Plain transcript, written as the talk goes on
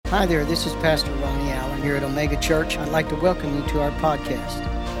Hi there, this is Pastor Ronnie Allen here at Omega Church. I'd like to welcome you to our podcast.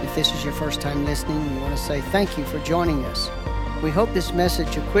 If this is your first time listening, we want to say thank you for joining us. We hope this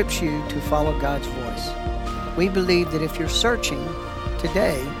message equips you to follow God's voice. We believe that if you're searching,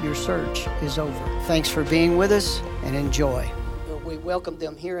 today your search is over. Thanks for being with us and enjoy. We welcome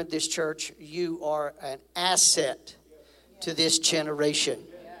them here at this church. You are an asset to this generation.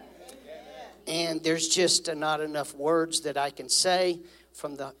 And there's just not enough words that I can say.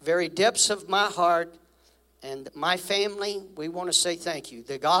 From the very depths of my heart and my family, we want to say thank you.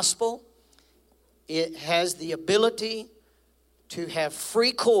 The gospel, it has the ability to have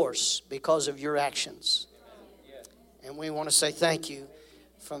free course because of your actions. And we want to say thank you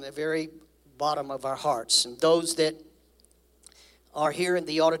from the very bottom of our hearts. And those that are here in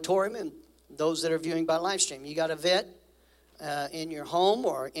the auditorium and those that are viewing by live stream, you got a vet in your home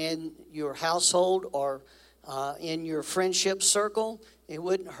or in your household or in your friendship circle, it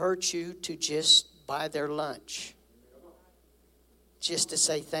wouldn't hurt you to just buy their lunch. Just to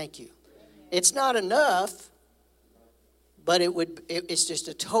say thank you. It's not enough, but it's just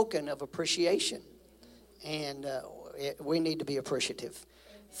a token of appreciation. And we need to be appreciative.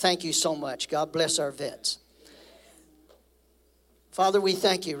 Thank you so much. God bless our vets. Father, we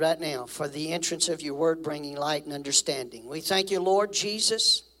thank you right now for the entrance of your word bringing light and understanding. We thank you, Lord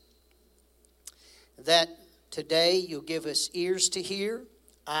Jesus, that today you'll give us ears to hear,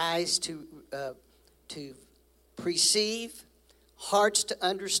 eyes to perceive, hearts to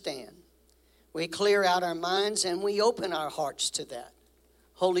understand. We clear out our minds and we open our hearts to that.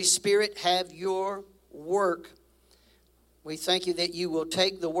 Holy Spirit, have your work. We thank you that you will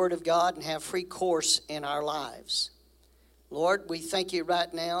take the word of God and have free course in our lives. Lord, we thank you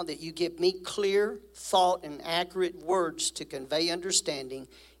right now that you give me clear thought and accurate words to convey understanding.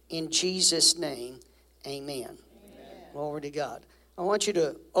 In Jesus' name, amen. Amen. Glory to God. I want you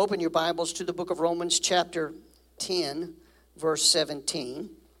to open your Bibles to the book of Romans chapter 10, verse 17.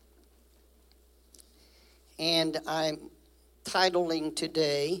 And I'm titling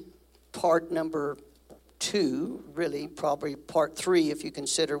today part number 2, really probably part 3 if you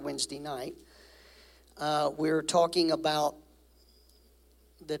consider Wednesday night. We're talking about,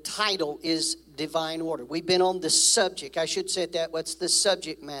 the title is Divine Order. We've been on the subject, I should say that, what's the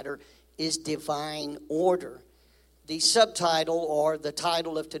subject matter is divine order. The subtitle or the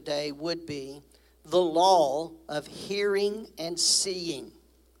title of today would be The Law of Hearing and Seeing.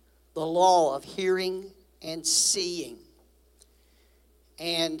 The Law of Hearing and Seeing.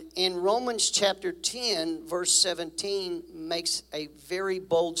 And in Romans chapter 10, verse 17 makes a very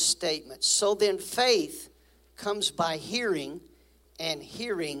bold statement. So then faith comes by hearing, and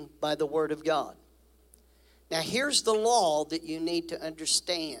hearing by the word of God. Now here's the law that you need to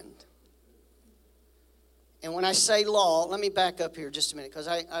understand. And when I say law, let me back up here just a minute, because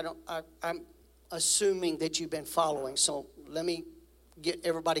I'm assuming that you've been following. So let me get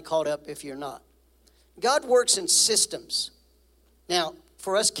everybody caught up if you're not. God works in systems. Now,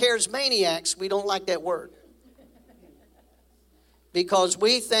 for us charismaniacs, we don't like that word. Because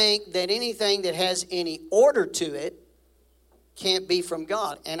we think that anything that has any order to it can't be from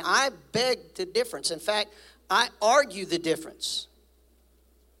God. And I beg the difference. In fact, I argue the difference.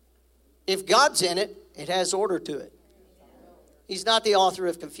 If God's in it, it has order to it. He's not the author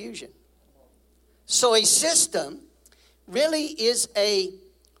of confusion. So a system really is a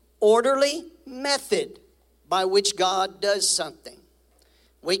orderly method by which God does something.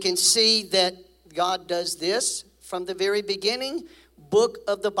 We can see that God does this from the very beginning book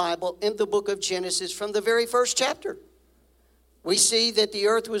of the Bible, in the book of Genesis, from the very first chapter. We see that the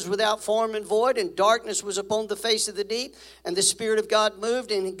earth was without form and void, and darkness was upon the face of the deep, and the Spirit of God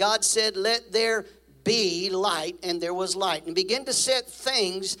moved, and God said, let there be light, and there was light. And begin to set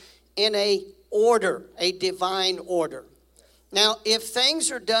things in a order, a divine order. Now, if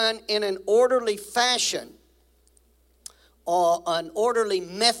things are done in an orderly fashion, or an orderly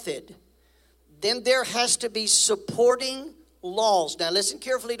method, then there has to be supporting laws. Now listen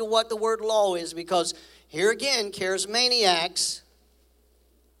carefully to what the word law is, because here again, charismaniacs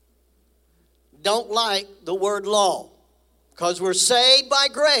don't like the word law, because we're saved by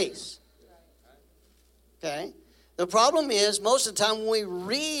grace. Okay? The problem is, most of the time when we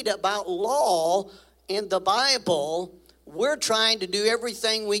read about law in the Bible, we're trying to do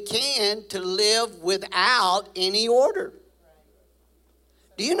everything we can to live without any order.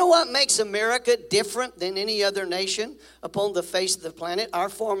 Do you know what makes America different than any other nation upon the face of the planet? Our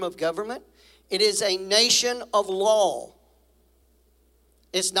form of government. It is a nation of law.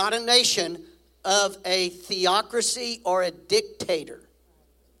 It's not a nation of a theocracy or a dictator.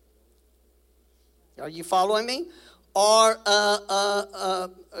 Are you following me? or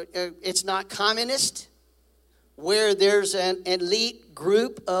it's not communist, where there's an elite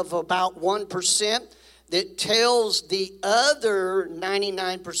group of about 1% that tells the other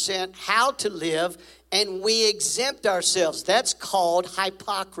 99% how to live, and we exempt ourselves. That's called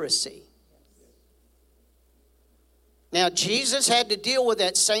hypocrisy. Now, Jesus had to deal with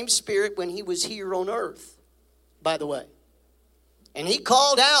that same spirit when he was here on earth, by the way. And he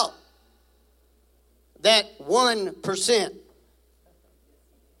called out that 1%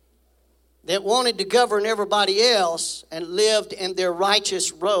 that wanted to govern everybody else and lived in their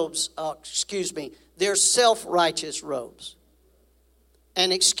righteous robes, their self-righteous robes,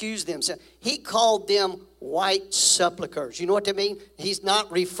 and excused themselves. He called them white sepulchres. You know what that means? He's not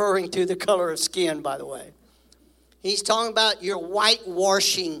referring to the color of skin, by the way. He's talking about your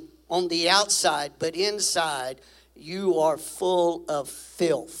whitewashing on the outside, but inside you are full of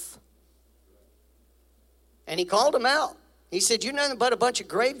filth. And he called them out. He said, you're nothing but a bunch of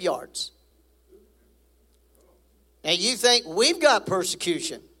graveyards. Now you think we've got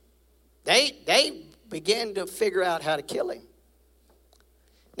persecution. They began to figure out how to kill him.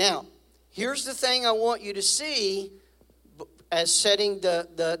 Now, here's the thing I want you to see as setting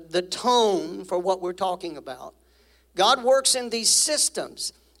the tone for what we're talking about. God works in these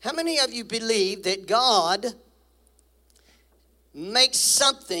systems. How many of you believe that God makes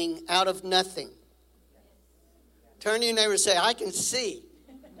something out of nothing? Turn to your neighbor and say, I can see.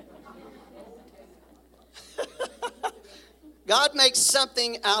 God makes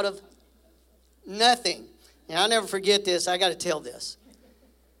something out of nothing. And I'll never forget this. I got to tell this.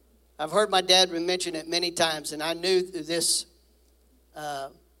 I've heard my dad mention it many times, and I knew this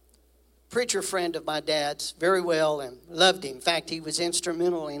preacher friend of my dad's very well and loved him. In fact, he was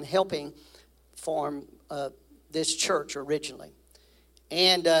instrumental in helping form this church originally.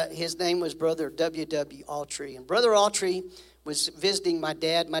 And his name was Brother W.W. Autry. And Brother Autry was visiting my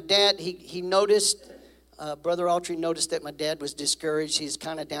dad. My dad, he noticed, Brother Autry noticed that my dad was discouraged. He's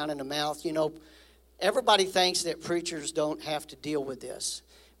kind of down in the mouth. You know, everybody thinks that preachers don't have to deal with this.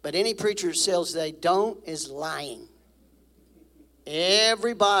 But any preacher who says they don't is lying.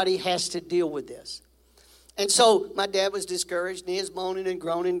 Everybody has to deal with this. And so my dad was discouraged, and he was moaning and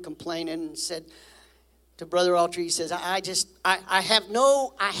groaning and complaining, and said to Brother Autry, he says, I have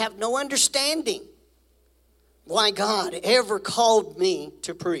no understanding why God ever called me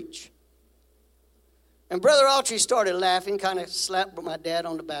to preach. And Brother Autry started laughing, kind of slapped my dad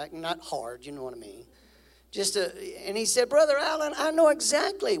on the back, not hard, you know what I mean. And he said, Brother Allen, I know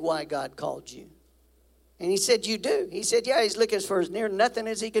exactly why God called you. And he said, you do? He said, yeah, he's looking for as near nothing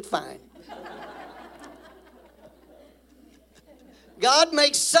as he could find. God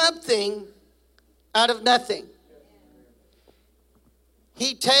makes something out of nothing.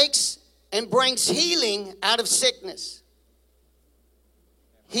 He takes and brings healing out of sickness.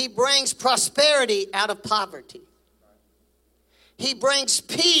 He brings prosperity out of poverty. He brings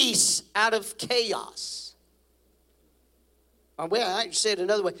peace out of chaos. Well, I say it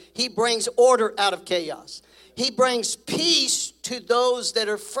another way. He brings order out of chaos. He brings peace to those that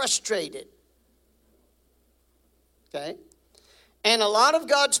are frustrated. Okay? And a lot of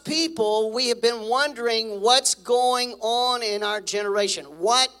God's people, we have been wondering what's going on in our generation.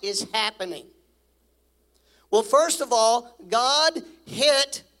 What is happening? Well, first of all, God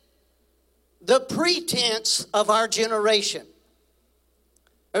hit the pretense of our generation.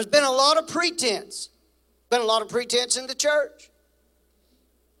 There's been a lot of pretense. Been a lot of pretense in the church.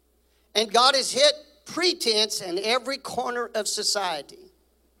 And God has hit pretense in every corner of society.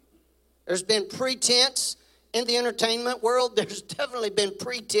 There's been pretense in the entertainment world. There's definitely been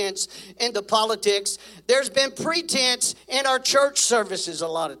pretense in the politics. There's been pretense in our church services a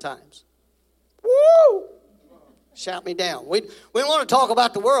lot of times. Woo! Shout me down. We want to talk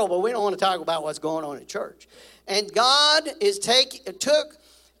about the world, but we don't want to talk about what's going on in church. And God took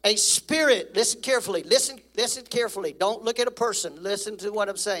a spirit. Listen carefully. Listen carefully. Don't look at a person. Listen to what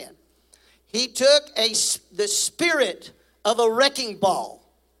I'm saying. He took the spirit of a wrecking ball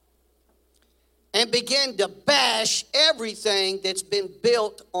and began to bash everything that's been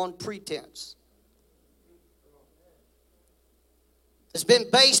built on pretense. It's been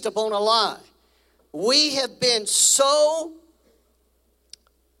based upon a lie. We have been so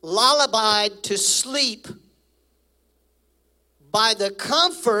lullabied to sleep by the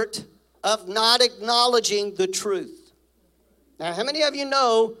comfort of not acknowledging the truth. Now, how many of you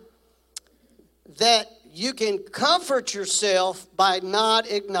know that you can comfort yourself by not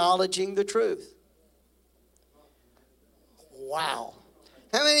acknowledging the truth? Wow.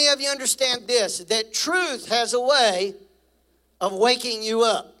 How many of you understand this? That truth has a way of waking you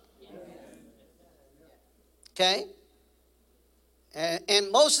up. Okay?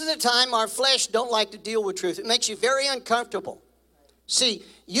 And most of the time, our flesh don't like to deal with truth. It makes you very uncomfortable. See,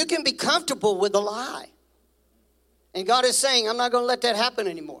 you can be comfortable with a lie. And God is saying, I'm not going to let that happen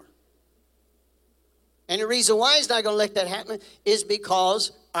anymore. And the reason why He's not going to let that happen is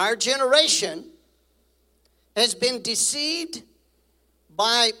because our generation has been deceived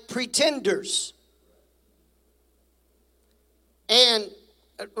by pretenders. And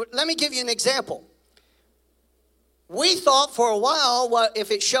let me give you an example. We thought for a while, well, if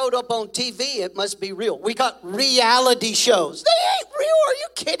it showed up on TV, it must be real. We got reality shows. They ain't real. Are you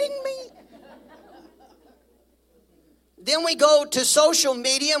kidding me? Then we go to social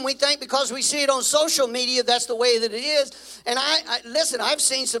media and we think because we see it on social media, that's the way that it is. And listen, I've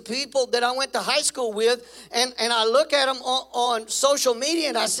seen some people that I went to high school with, and I look at them on social media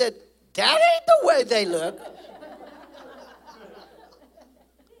and I said, that ain't the way they look.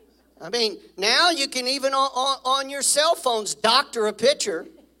 I mean, now you can even on your cell phones doctor a picture.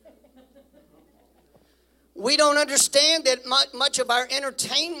 We don't understand that much of our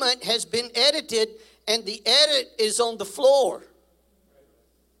entertainment has been edited, and the edit is on the floor.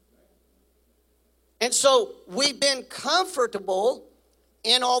 And so we've been comfortable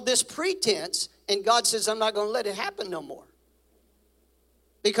in all this pretense, and God says, I'm not going to let it happen no more.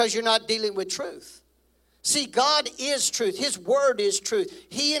 Because you're not dealing with truth. See, God is truth. His word is truth.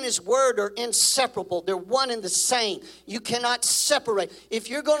 He and His word are inseparable. They're one and the same. You cannot separate. If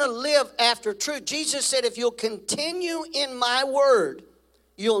you're going to live after truth, Jesus said, if you'll continue in my word,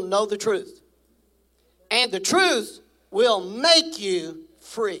 you'll know the truth. And the truth will make you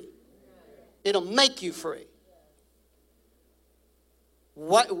free. It'll make you free.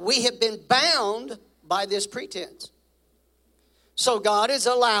 We have been bound by this pretense. So God is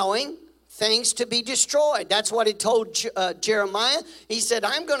allowing things to be destroyed. That's what He told Jeremiah. He said,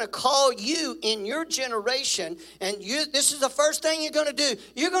 I'm going to call you in your generation, and this is the first thing you're going to do.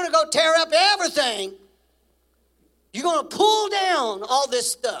 You're going to go tear up everything. You're going to pull down all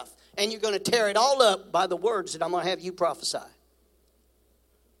this stuff, and you're going to tear it all up by the words that I'm going to have you prophesy.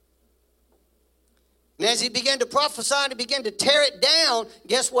 And as he began to prophesy and he began to tear it down,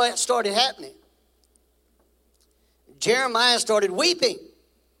 guess what started happening? Jeremiah started weeping.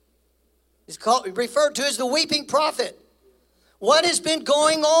 He's referred to as the weeping prophet. What has been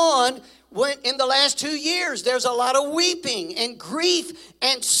going on in the last 2 years? There's a lot of weeping and grief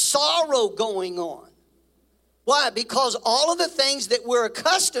and sorrow going on. Why? Because all of the things that we're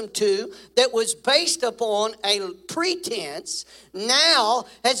accustomed to that was based upon a pretense now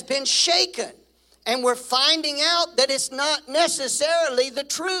has been shaken. And we're finding out that it's not necessarily the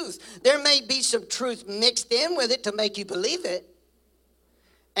truth. There may be some truth mixed in with it to make you believe it.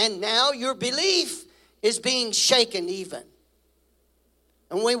 And now your belief is being shaken even.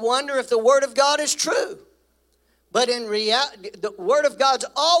 And we wonder if the Word of God is true. But in reality, the Word of God's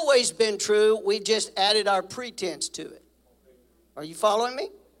always been true. We just added our pretense to it. Are you following me?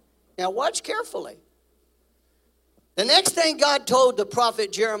 Now watch carefully. The next thing God told the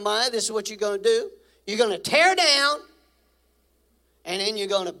prophet Jeremiah, this is what you're going to do. You're going to tear down, and then you're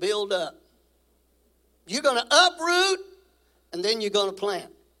going to build up. You're going to uproot, and then you're going to plant.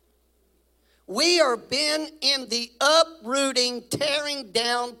 We are been in the uprooting, tearing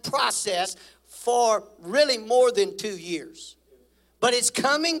down process for really more than 2 years. But it's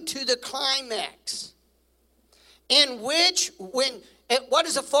coming to the climax in which what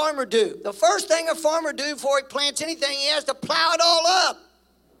does a farmer do? The first thing a farmer do before he plants anything, he has to plow it all up.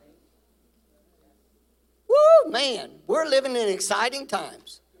 Woo, man, we're living in exciting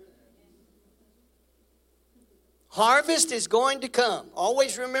times. Harvest is going to come.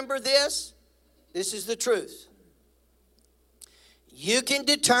 Always remember this. This is the truth. You can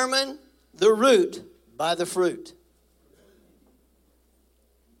determine the root by the fruit.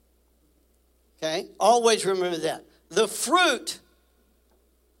 Okay? Always remember that. The fruit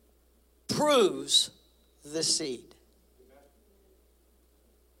proves the seed.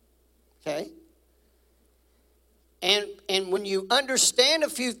 Okay? And when you understand a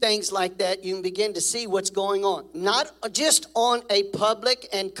few things like that, you can begin to see what's going on. Not just on a public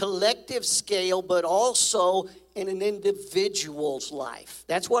and collective scale, but also in an individual's life.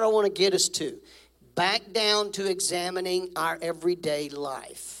 That's what I want to get us to. Back down to examining our everyday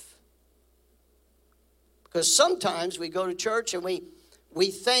life. Because sometimes we go to church and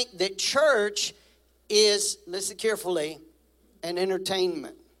we think that church is, listen carefully, an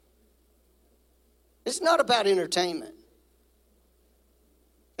entertainment. It's not about entertainment.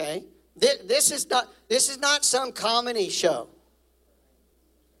 Okay? This is not some comedy show.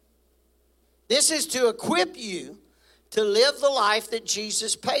 This is to equip you to live the life that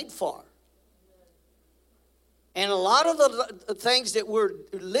Jesus paid for. And a lot of the things that we're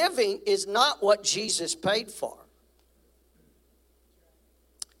living is not what Jesus paid for.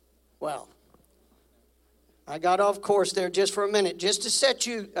 Well, I got off course there just for a minute, just to set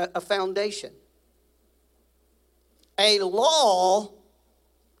you a foundation. A law,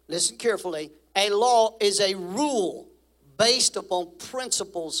 listen carefully, a law is a rule based upon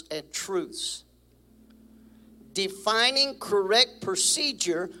principles and truths, defining correct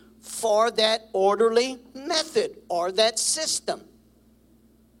procedure for that orderly method or that system.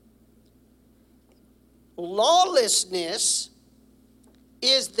 Lawlessness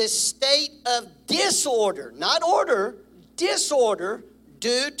is the state of disorder, not order, disorder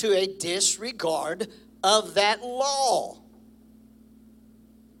due to a disregard of that law.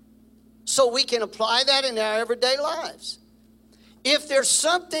 So we can apply that in our everyday lives. If there's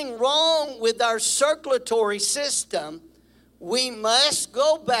something wrong with our circulatory system, we must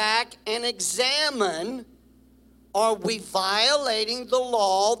go back and examine, are we violating the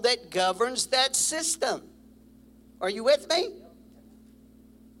law that governs that system? Are you with me?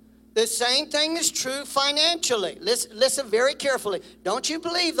 The same thing is true financially. Listen very carefully. Don't you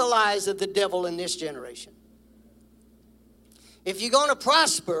believe the lies of the devil in this generation. If you're going to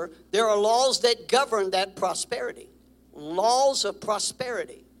prosper, there are laws that govern that prosperity. Laws of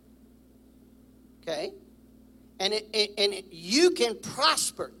prosperity. Okay? And you can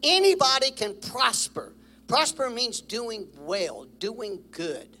prosper. Anybody can prosper. Prosper means doing well, doing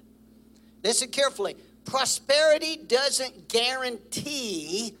good. Listen carefully. Prosperity doesn't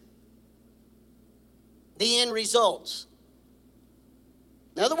guarantee the end results.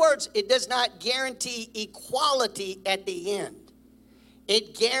 In other words, it does not guarantee equality at the end.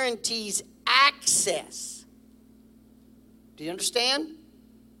 It guarantees access. Do you understand?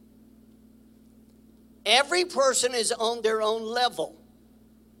 Every person is on their own level.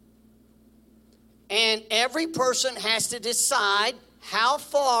 And every person has to decide, how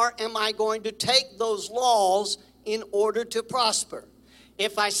far am I going to take those laws in order to prosper?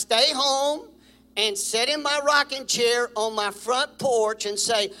 If I stay home and sit in my rocking chair on my front porch and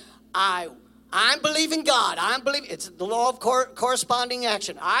say, I'm believing God. It's the law of corresponding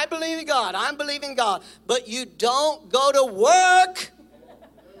action. I believe in God. I'm believing God. But you don't go to work.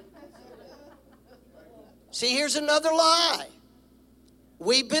 See, here's another lie.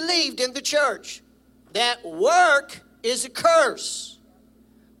 We believed in the church that work is a curse.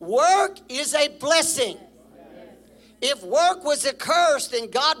 Work is a blessing. If work was a curse, then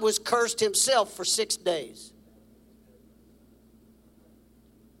God was cursed himself for 6 days.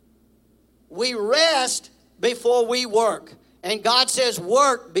 We rest before we work. And God says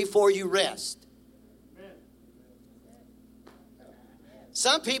work before you rest.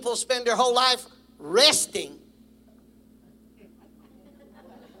 Some people spend their whole life resting.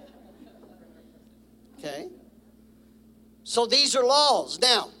 Okay? So these are laws.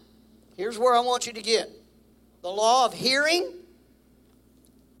 Now, here's where I want you to get. The law of hearing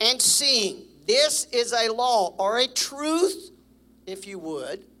and seeing. This is a law or a truth, if you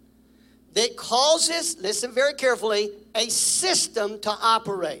would, that causes, listen very carefully, a system to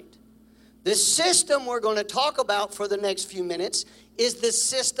operate. The system we're going to talk about for the next few minutes is the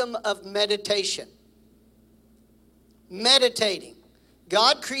system of meditation. Meditating.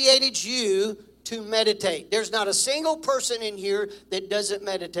 God created you to meditate. There's not a single person in here that doesn't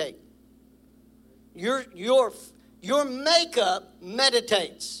meditate. Your makeup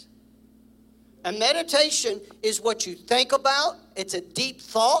meditates. A meditation is what you think about. It's a deep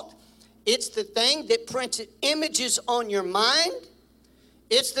thought. It's the thing that prints images on your mind.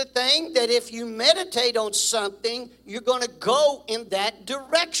 It's the thing that if you meditate on something, you're going to go in that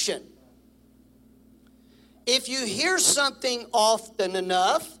direction. If you hear something often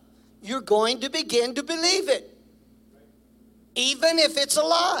enough, you're going to begin to believe it, even if it's a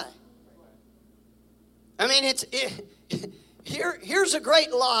lie. I mean, here's a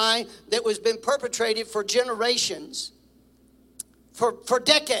great lie that was been perpetrated for generations, for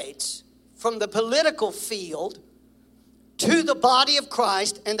decades, from the political field to the body of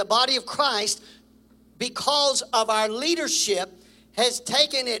Christ. And the body of Christ, because of our leadership, has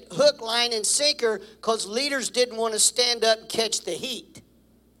taken it hook, line, and sinker because leaders didn't want to stand up and catch the heat.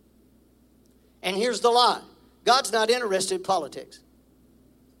 And here's the lie. God's not interested in politics.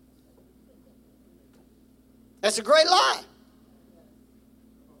 That's a great lie.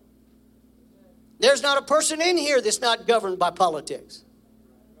 There's not a person in here that's not governed by politics.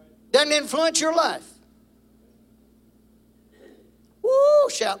 Doesn't influence your life. Woo,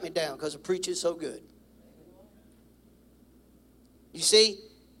 shout me down because the preaching is so good. You see,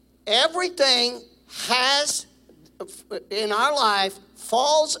 everything has in our life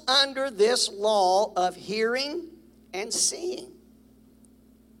falls under this law of hearing and seeing.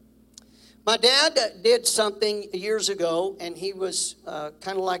 My dad did something years ago, and he was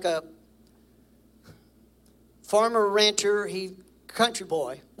kind of like a farmer rancher, country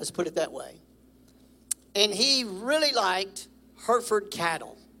boy, let's put it that way. And he really liked Hereford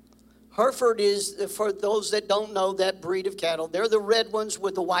cattle. Hereford is, for those that don't know that breed of cattle, they're the red ones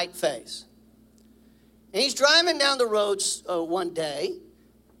with the white face. And he's driving down the roads one day,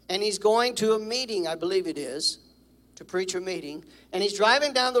 and he's going to a meeting, I believe it is, to preach a meeting. And he's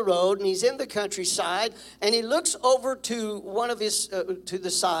driving down the road, and he's in the countryside, and he looks over to one of his, to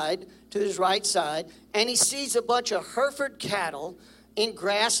the side, to his right side, and he sees a bunch of Hereford cattle in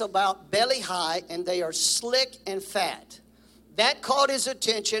grass about belly high, and they are slick and fat. That caught his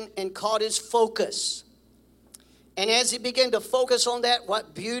attention and caught his focus. And as he began to focus on that,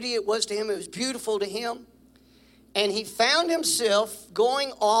 what beauty it was to him, it was beautiful to him. And he found himself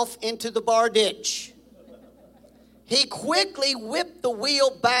going off into the bar ditch. He quickly whipped the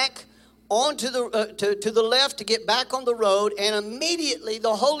wheel back onto to the left to get back on the road, and immediately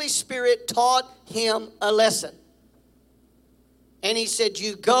the Holy Spirit taught him a lesson. And he said,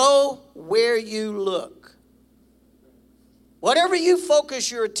 you go where you look. Whatever you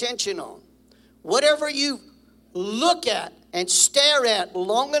focus your attention on, whatever you look at and stare at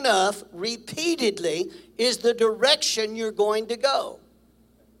long enough, repeatedly, is the direction you're going to go.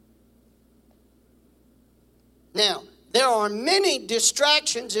 Now, there are many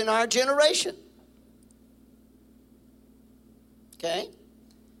distractions in our generation. Okay?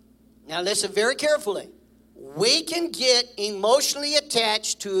 Now listen very carefully. We can get emotionally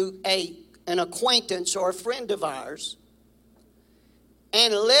attached to an acquaintance or a friend of ours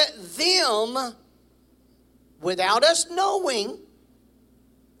and let them, without us knowing,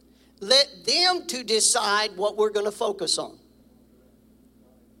 let them to decide what we're going to focus on.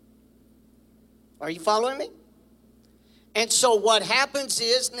 Are you following me? And so what happens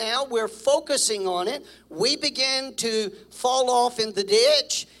is now we're focusing on it. We begin to fall off in the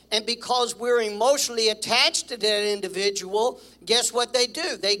ditch. And because we're emotionally attached to that individual, guess what they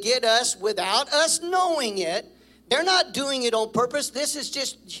do? They get us without us knowing it. They're not doing it on purpose. This is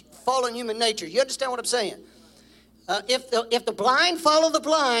just fallen human nature. You understand what I'm saying? If the blind follow the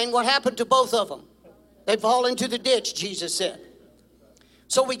blind, what happened to both of them? They fall into the ditch, Jesus said.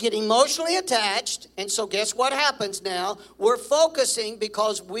 So we get emotionally attached, and so guess what happens now? We're focusing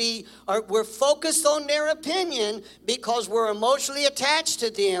because we're focused on their opinion because we're emotionally attached to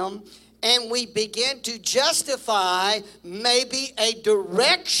them, and we begin to justify maybe a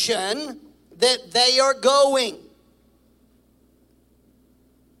direction that they are going.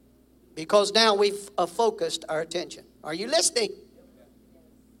 Because now we've focused our attention. Are you listening?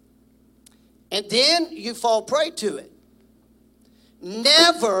 And then you fall prey to it.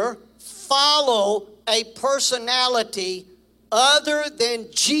 Never follow a personality other than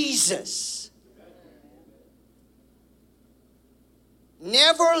Jesus.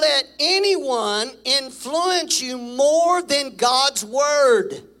 Never let anyone influence you more than God's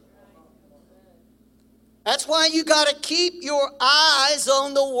word. That's why you got to keep your eyes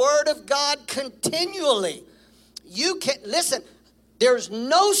on the word of God continually. You can listen, there's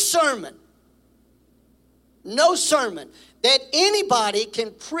no sermon that anybody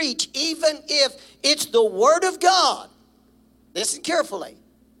can preach, even if it's the word of God, listen carefully,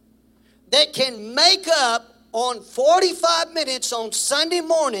 that can make up on 45 minutes on Sunday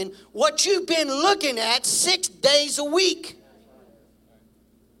morning what you've been looking at 6 days a week.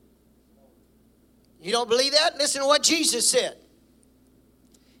 You don't believe that? Listen to what Jesus said.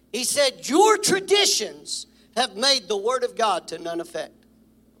 He said, your traditions have made the word of God to none effect.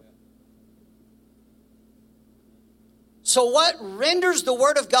 So what renders the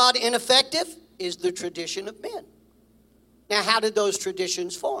word of God ineffective is the tradition of men. Now, how did those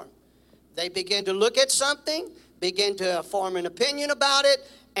traditions form? They began to look at something, began to form an opinion about it,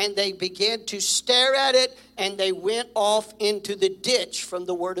 and they began to stare at it, and they went off into the ditch from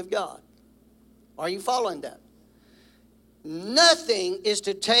the word of God. Are you following that? Nothing is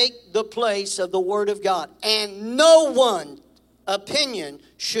to take the place of the word of God, and no one's opinion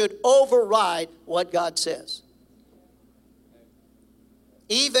should override what God says.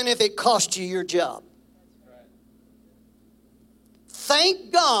 Even if it costs you your job.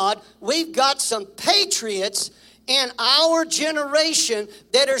 Thank God we've got some patriots in our generation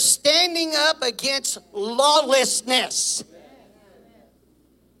that are standing up against lawlessness.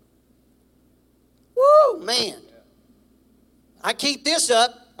 Woo, man. I keep this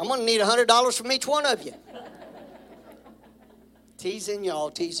up, I'm going to need $100 from each one of you. Teasing y'all.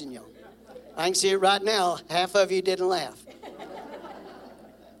 I can see it right now. Half of you didn't laugh.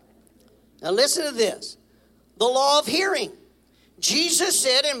 Now listen to this. The law of hearing. Jesus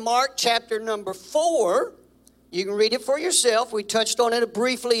said in Mark chapter number 4, you can read it for yourself. We touched on it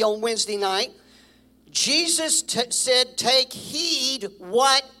briefly on Wednesday night. Jesus said, take heed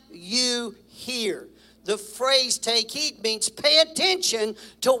what you hear. The phrase take heed means pay attention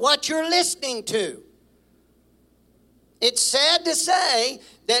to what you're listening to. It's sad to say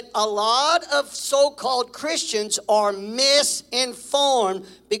that a lot of so-called Christians are misinformed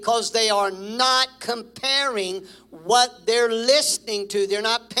because they are not comparing what they're listening to. They're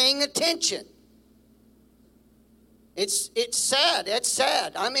not paying attention. It's sad. It's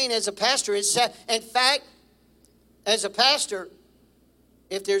sad. I mean, as a pastor, it's sad. In fact, as a pastor,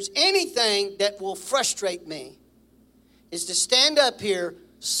 if there's anything that will frustrate me, is to stand up here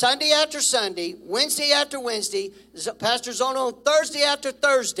Sunday after Sunday, Wednesday after Wednesday, Pastor Zona on Thursday after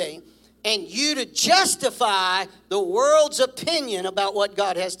Thursday, and you to justify the world's opinion about what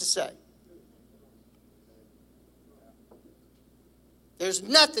God has to say. There's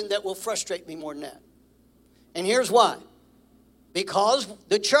nothing that will frustrate me more than that. And here's why. Because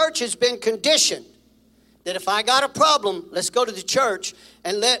the church has been conditioned that if I got a problem, let's go to the church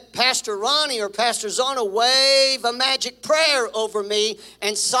and let Pastor Ronnie or Pastor Zona wave a magic prayer over me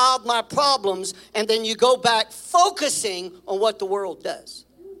and solve my problems, and then you go back focusing on what the world does.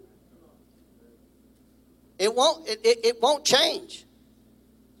 It won't change.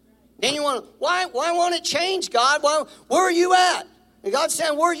 Then you want to, why won't it change, God? Where are you at? And God's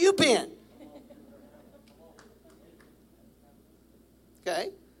saying, where you been? Okay?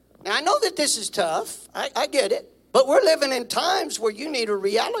 Now, I know that this is tough. I get it. But we're living in times where you need a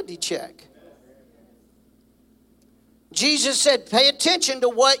reality check. Jesus said, pay attention to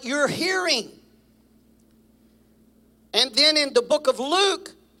what you're hearing. And then in the book of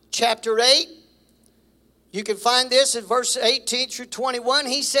Luke, chapter 8, you can find this in verse 18 through 21.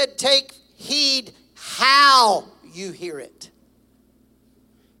 He said, take heed how you hear it.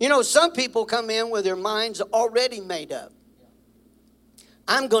 You know, some people come in with their minds already made up.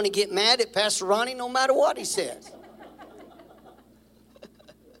 I'm going to get mad at Pastor Ronnie no matter what he says.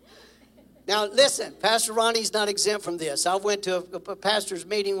 Now, listen, Pastor Ronnie's not exempt from this. I went to a pastor's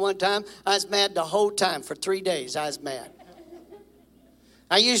meeting one time. I was mad the whole time. For 3 days, I was mad.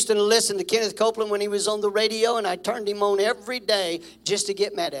 I used to listen to Kenneth Copeland when he was on the radio, and I turned him on every day just to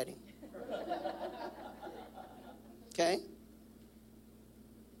get mad at him. Okay?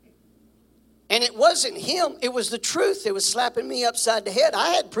 And it wasn't him, it was the truth that was slapping me upside the head. I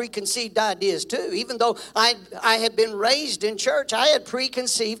had preconceived ideas too. Even though I had been raised in church, I had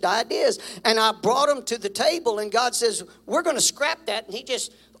preconceived ideas. And I brought them to the table, and God says, we're going to scrap that. And he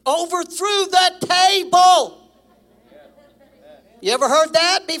just overthrew the table. You ever heard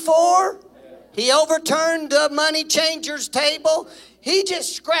that before? He overturned the money changer's table. He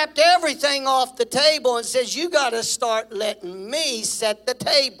just scrapped everything off the table and says, you got to start letting me set the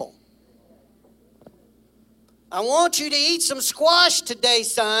table. I want you to eat some squash today,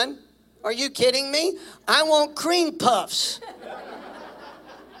 son. Are you kidding me? I want cream puffs.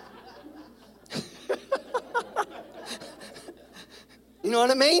 You know what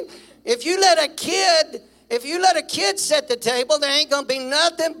I mean? If you let a kid set the table, there ain't going to be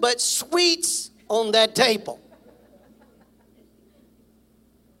nothing but sweets on that table.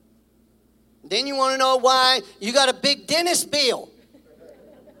 Then you want to know why you got a big dentist bill.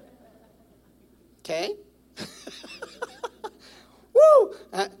 Okay? Woo!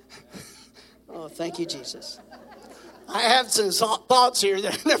 Oh, thank you, Jesus. I have some thoughts here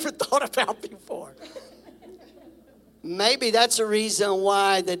that I never thought about before. Maybe that's a reason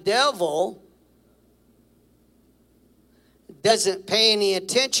why the devil doesn't pay any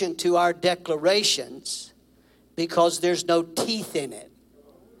attention to our declarations, because there's no teeth in it.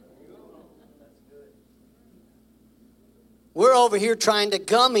 We're over here trying to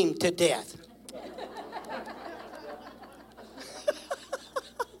gum him to death.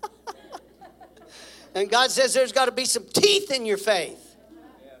 And God says there's got to be some teeth in your faith.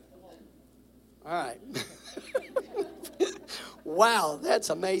 All right. Wow, that's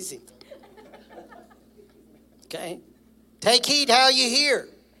amazing. Okay. Take heed how you hear.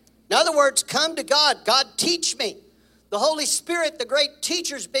 In other words, come to God. God, teach me. The Holy Spirit, the great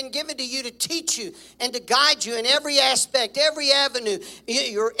teacher, has been given to you to teach you and to guide you in every aspect, every avenue,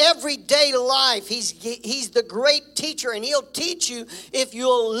 your everyday life. He's the great teacher, and he'll teach you if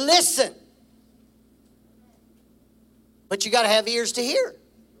you'll listen. But you got to have ears to hear.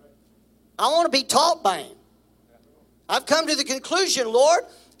 I want to be taught by him. I've come to the conclusion, Lord,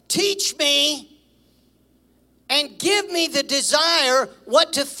 teach me and give me the desire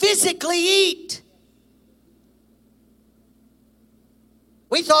what to physically eat.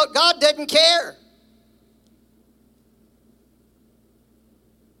 We thought God doesn't care.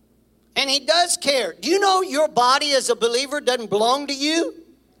 And He does care. Do you know your body as a believer doesn't belong to you?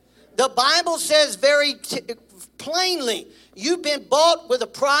 The Bible says very plainly, you've been bought with a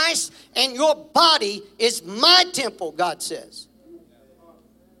price, and your body is my temple, God says.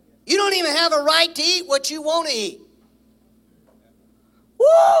 You don't even have a right to eat what you want to eat.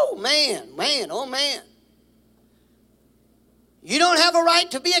 Whoa, man, oh man. You don't have a right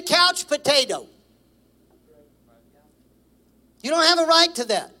to be a couch potato. You don't have a right to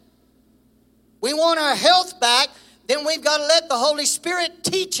that. We want our health back, then we've got to let the Holy Spirit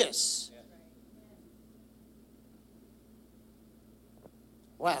teach us.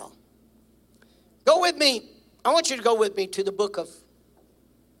 Wow. Go with me. I want you to go with me to the book of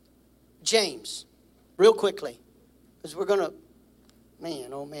James, real quickly. Because we're going to,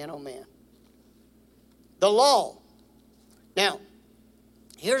 oh man. The law. Now,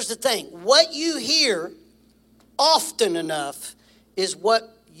 here's the thing. What you hear often enough is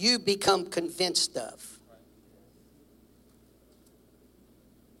what you become convinced of.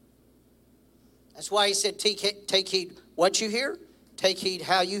 That's why he said, take heed what you hear, take heed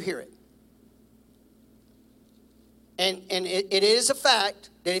how you hear it. And it is a fact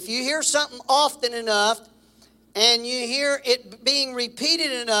that if you hear something often enough, and you hear it being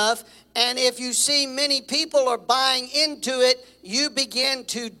repeated enough, and if you see many people are buying into it, you begin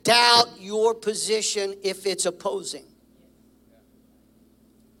to doubt your position if it's opposing.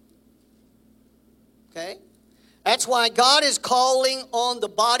 Okay? That's why God is calling on the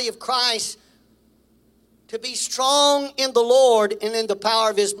body of Christ to be strong in the Lord and in the power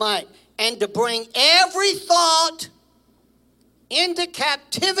of His might, and to bring every thought into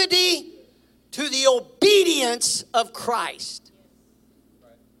captivity to the obedience of Christ.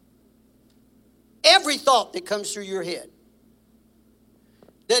 Every thought that comes through your head.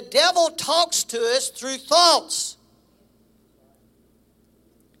 The devil talks to us through thoughts.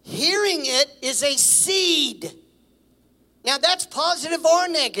 Hearing it is a seed. Now that's positive or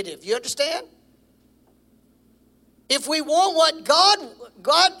negative. You understand? If we want what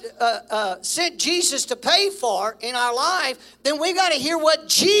God sent Jesus to pay for in our life, then we got to hear what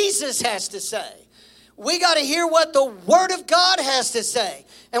Jesus has to say. We got to hear what the Word of God has to say.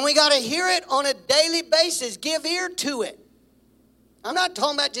 And we got to hear it on a daily basis. Give ear to it. I'm not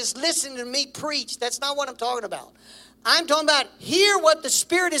talking about just listening to me preach. That's not what I'm talking about. I'm talking about hear what the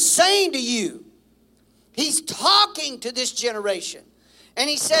Spirit is saying to you. He's talking to this generation. And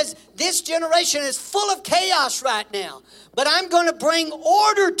He says, this generation is full of chaos right now. But I'm going to bring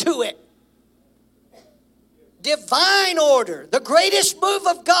order to it. Divine order. The greatest move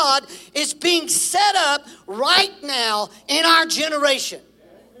of God is being set up right now in our generation.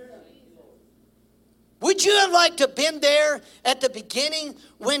 Would you have liked to have been there at the beginning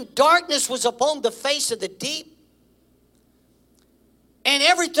when darkness was upon the face of the deep? And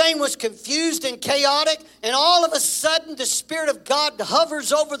everything was confused and chaotic. And all of a sudden, the Spirit of God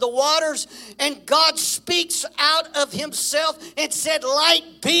hovers over the waters. And God speaks out of Himself and said, light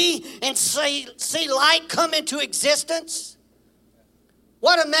be. And see light come into existence.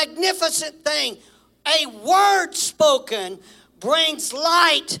 What a magnificent thing. A word spoken brings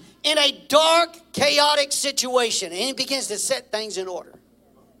light in a dark, chaotic situation. And He begins to set things in order.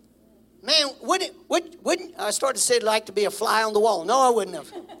 Man, wouldn't I started to say I'd like to be a fly on the wall. No, I wouldn't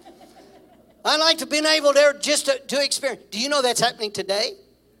have. I'd like to have been able there just to experience. Do you know that's happening today?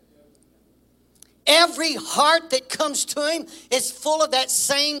 Every heart that comes to Him is full of that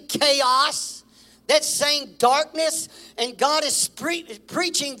same chaos, that same darkness. And God is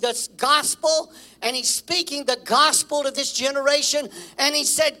preaching this gospel, and He's speaking the gospel to this generation. And He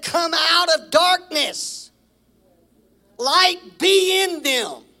said, come out of darkness. Light be in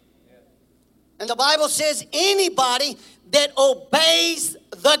them. And the Bible says anybody that obeys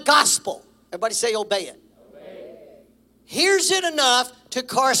the gospel. Everybody say obey it. Obey. Hears it enough to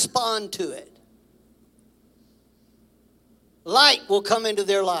correspond to it. Light will come into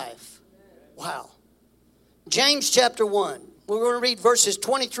their life. Wow. James chapter 1. We're going to read verses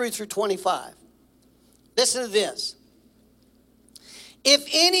 23 through 25. Listen to this. If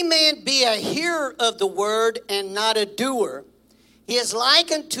any man be a hearer of the word and not a doer, he is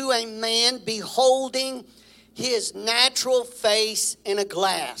likened to a man beholding his natural face in a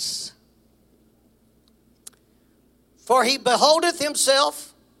glass. For he beholdeth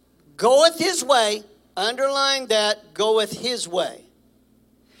himself, goeth his way, underline that, goeth his way,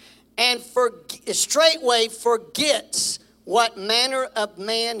 and straightway forgets what manner of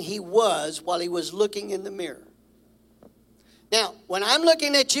man he was while he was looking in the mirror. Now, when I'm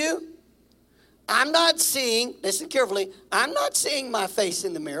looking at you, I'm not seeing, listen carefully, I'm not seeing my face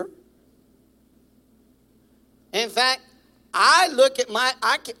in the mirror. In fact, I look at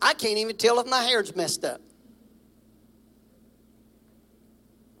I can't even tell if my hair's messed up.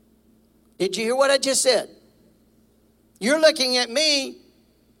 Did you hear what I just said? You're looking at me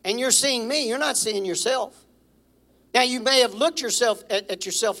and you're seeing me. You're not seeing yourself. Now, you may have looked at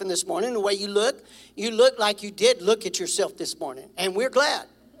yourself in this morning. The way you look like you did look at yourself this morning. And we're glad.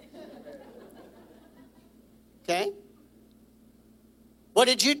 Okay? What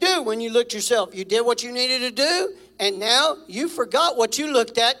did you do when you looked at yourself? You did what you needed to do, and now you forgot what you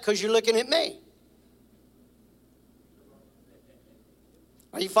looked at because you're looking at me.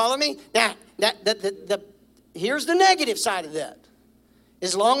 Are you following me? Now, here's the negative side of that.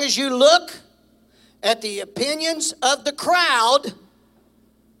 As long as you look at the opinions of the crowd,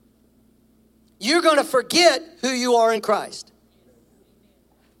 you're going to forget who you are in Christ.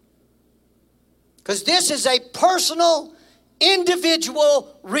 Because this is a personal,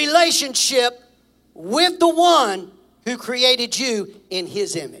 individual relationship with the one who created you in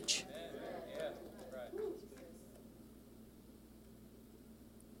his image.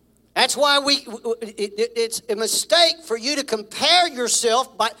 That's why it's a mistake for you to compare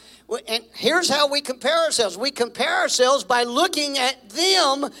yourself by, and here's how we compare ourselves. We compare ourselves by looking at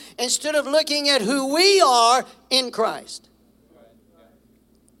them instead of looking at who we are in Christ.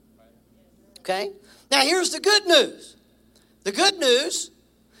 Okay? Now here's the good news. The good news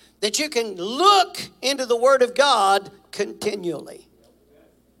that you can look into the Word of God continually.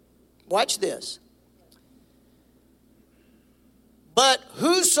 Watch this. But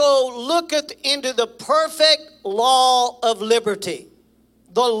whoso looketh into the perfect law of liberty.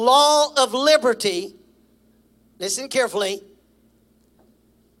 The law of liberty, listen carefully,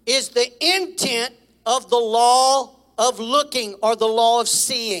 is the intent of the law of looking or the law of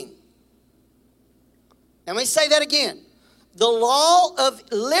seeing. Let me say that again. The law of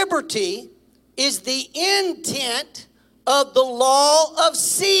liberty is the intent of the law of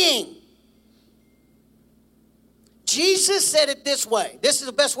seeing. Jesus said it this way. This is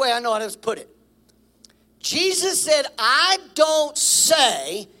the best way I know how to put it. Jesus said, I don't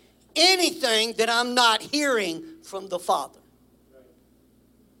say anything that I'm not hearing from the Father.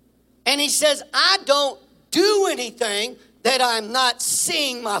 And he says, I don't do anything that I'm not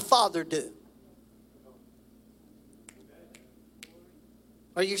seeing my Father do.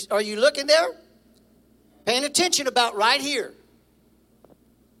 Are you looking there? Paying attention about right here.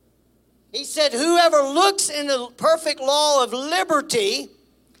 He said, whoever looks in the perfect law of liberty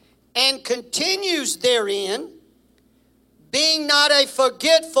and continues therein, being not a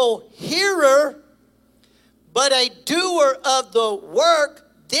forgetful hearer, but a doer of the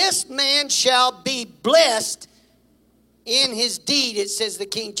work, this man shall be blessed in his deed, it says the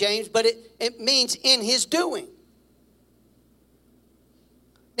King James, but it means in his doing.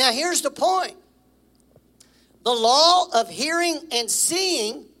 Now here's the point. The law of hearing and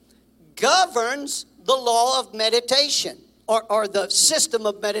seeing governs the law of meditation or the system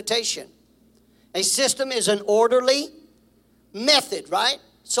of meditation. A system is an orderly method, right?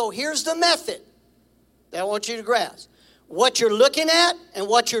 So here's the method that I want you to grasp. What you're looking at and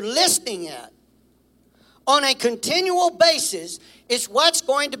what you're listening at on a continual basis is what's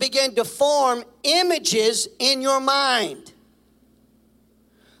going to begin to form images in your mind.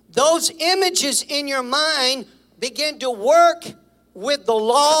 Those images in your mind begin to work with the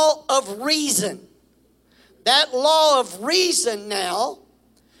law of reason. That law of reason now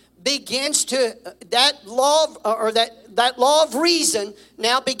begins to, that law of reason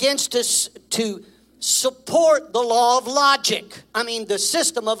now begins to support the law of logic. The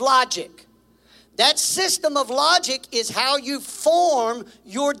system of logic. That system of logic is how you form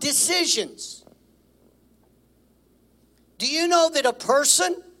your decisions. Do you know that a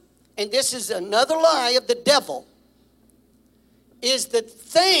person, and this is another lie of the devil, is to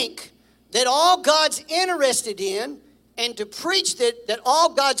think that all God's interested in and to preach that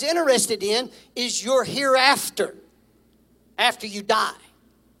all God's interested in is your hereafter, after you die.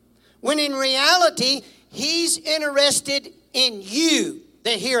 When in reality, he's interested in you,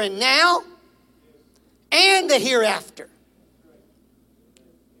 the here and now and the hereafter.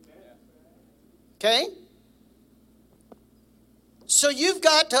 Okay? So you've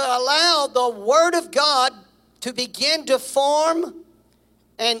got to allow the Word of God to begin to form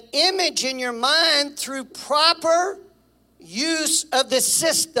an image in your mind through proper use of the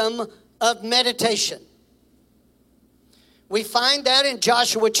system of meditation. We find that in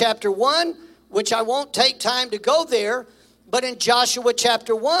Joshua chapter 1, which I won't take time to go there, but in Joshua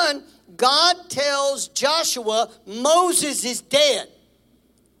chapter 1, God tells Joshua, Moses is dead.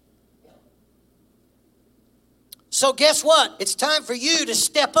 So guess what? It's time for you to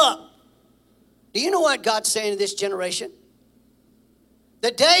step up. Do you know what God's saying to this generation?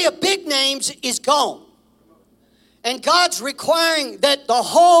 The day of big names is gone. And God's requiring that the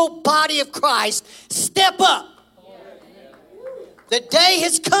whole body of Christ step up. The day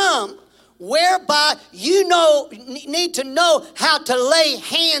has come whereby you need to know how to lay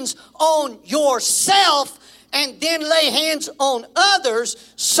hands on yourself and then lay hands on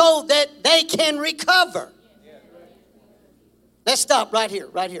others so that they can recover. Let's stop right here,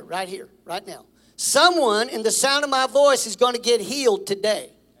 right now. Someone in the sound of my voice is going to get healed today.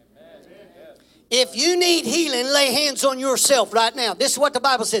 If you need healing, lay hands on yourself right now. This is what the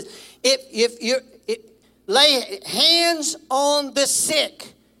Bible says. Lay hands on the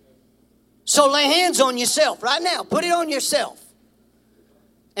sick. So lay hands on yourself right now. Put it on yourself.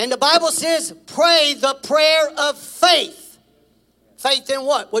 And the Bible says, pray the prayer of faith. Faith in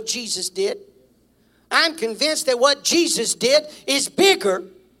what? What Jesus did. I'm convinced that what Jesus did is bigger.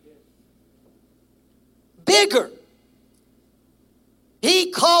 Bigger.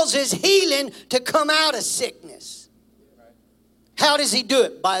 He causes healing to come out of sickness. How does he do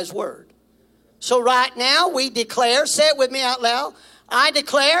it? By his word. So right now we declare, say it with me out loud. I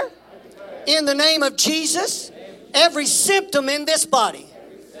declare in the name of Jesus, every symptom in this body,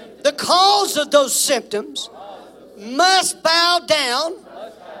 the cause of those symptoms must bow down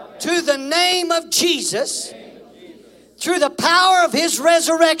to the name of Jesus through the power of his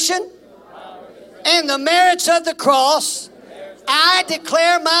resurrection and the merits of the cross. I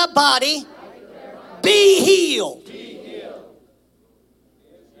declare my body be healed.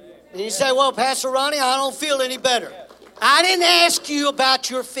 And you say, well, Pastor Ronnie, I don't feel any better. I didn't ask you about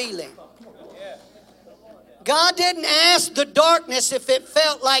your feeling. God didn't ask the darkness if it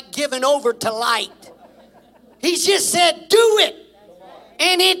felt like giving over to light. He just said, do it.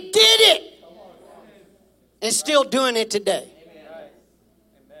 And it did it. And still doing it today.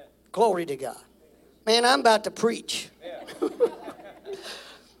 Glory to God. Man, I'm about to preach.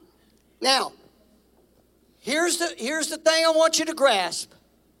 Now, here's the thing I want you to grasp.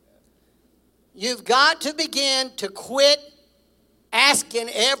 You've got to begin to quit asking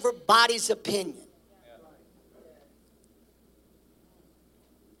everybody's opinion.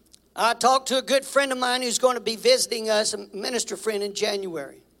 I talked to a good friend of mine who's going to be visiting us, a minister friend, in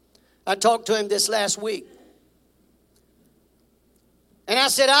January. I talked to him this last week. And I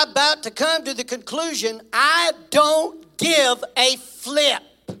said, I'm about to come to the conclusion, I don't give a flip.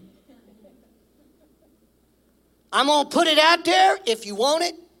 I'm going to put it out there. If you want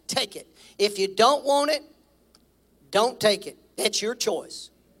it, take it. If you don't want it, don't take it. It's your choice.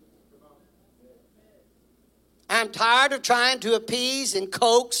 I'm tired of trying to appease and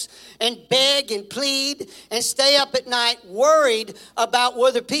coax and beg and plead and stay up at night worried about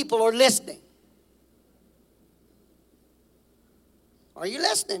whether people are listening. Are you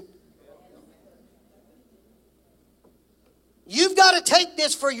listening? You've got to take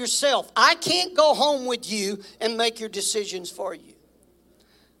this for yourself. I can't go home with you and make your decisions for you.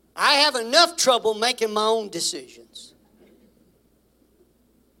 I have enough trouble making my own decisions.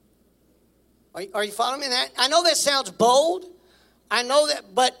 Are you following me? I know that sounds bold. I know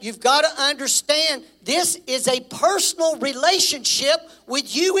that, but you've got to understand this is a personal relationship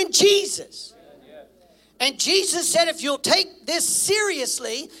with you and Jesus. And Jesus said, if you'll take this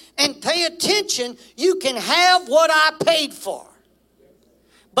seriously and pay attention, you can have what I paid for.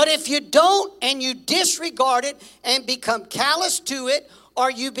 But if you don't and you disregard it and become callous to it,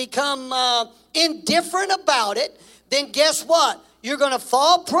 or you become indifferent about it, then guess what? You're going to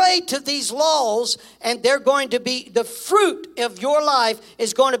fall prey to these laws, and they're going to be, the fruit of your life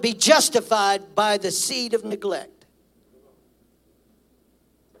is going to be justified by the seed of neglect.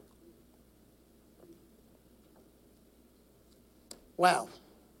 Wow.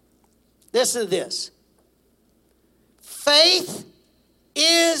 Listen to this. Faith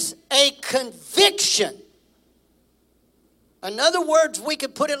is a conviction. In other words, we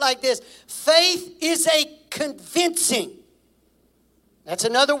could put it like this. Faith is a convincing. That's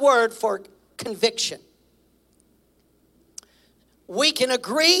another word for conviction. We can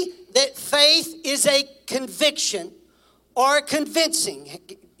agree that faith is a conviction or a convincing.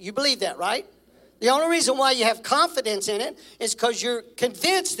 You believe that, right? The only reason why you have confidence in it is because you're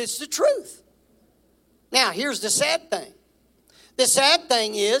convinced it's the truth. Now, here's the sad thing. The sad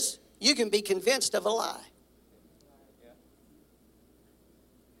thing is you can be convinced of a lie.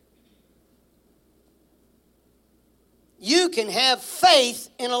 You can have faith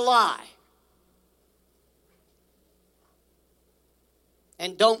in a lie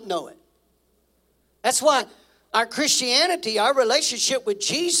and don't know it. That's why our Christianity, our relationship with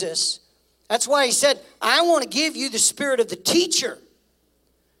Jesus, that's why he said, I want to give you the spirit of the teacher.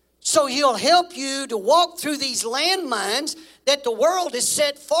 So he'll help you to walk through these landmines that the world has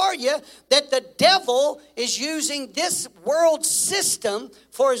set for you, that the devil is using this world system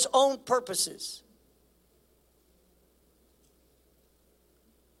for his own purposes.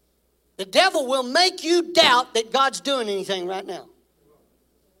 The devil will make you doubt that God's doing anything right now.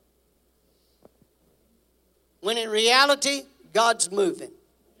 When in reality, God's moving.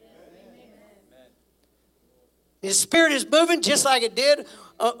 His spirit is moving just like it did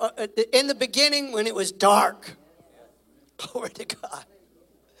in the beginning when it was dark. Glory to God.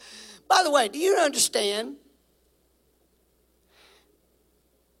 By the way, do you understand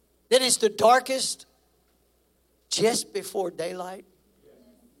that it's the darkest just before daylight?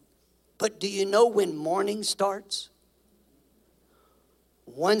 But do you know when morning starts?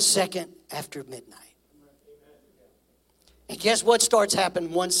 1 second after midnight. And guess what starts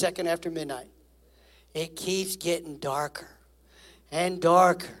happening 1 second after midnight? It keeps getting darker and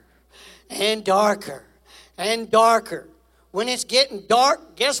darker and darker and darker. When it's getting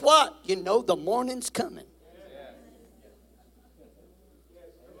dark, guess what? You know the morning's coming.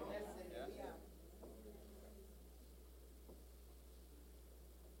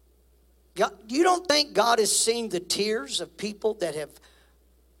 God, you don't think God has seen the tears of people that have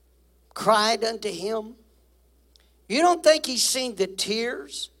cried unto him? You don't think he's seen the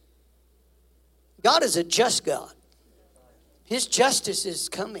tears? God is a just God. His justice is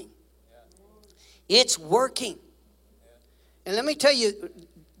coming. It's working. And let me tell you,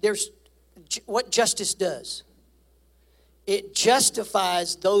 there's what justice does. It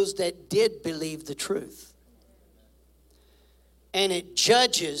justifies those that did believe the truth. And it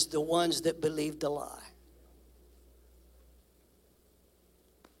judges the ones that believed the lie.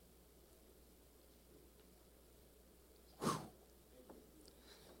 Whew.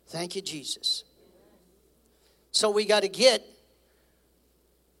 Thank you, Jesus. So we got to get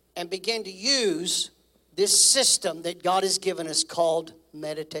and begin to use this system that God has given us called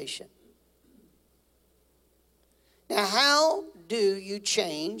meditation. Now, how do you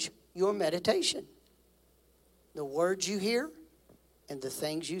change your meditation? The words you hear and the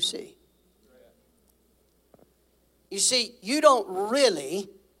things you see. You see, you don't really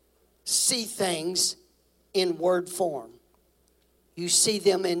see things in word form. You see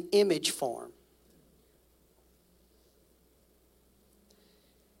them in image form.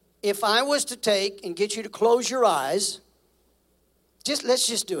 If I was to take and get you to close your eyes, let's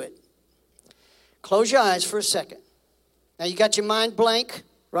just do it. Close your eyes for a second. Now you got your mind blank,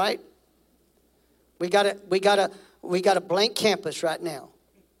 right? We got a blank campus right now.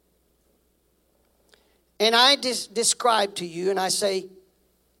 And I describe to you and I say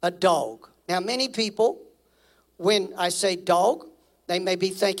a dog. Now many people, when I say dog, they may be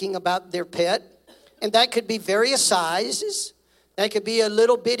thinking about their pet. And that could be various sizes. That could be a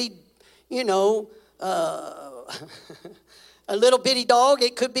little bitty, a little bitty dog.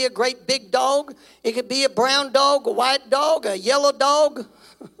 It could be a great big dog. It could be a brown dog, a white dog, a yellow dog.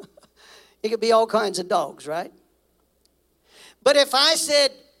 It could be all kinds of dogs, right? But if I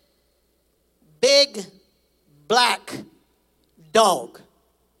said big black dog,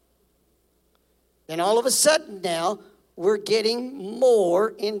 then all of a sudden now we're getting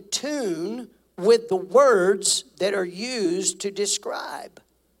more in tune with the words that are used to describe.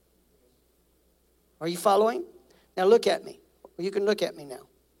 Are you following? Now look at me. You can look at me now.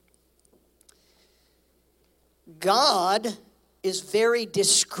 God is very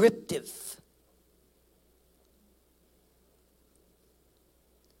descriptive.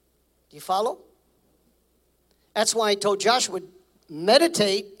 Do you follow? That's why he told Joshua,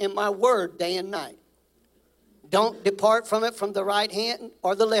 meditate in my word day and night. Don't depart from it from the right hand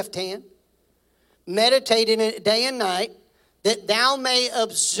or the left hand. Meditate in it day and night, that thou may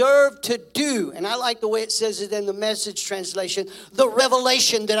observe to do. And I like the way it says it in the Message translation, the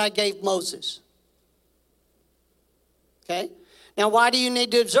revelation that I gave Moses. Okay? Now, why do you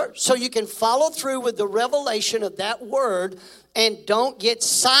need to observe? So you can follow through with the revelation of that word and don't get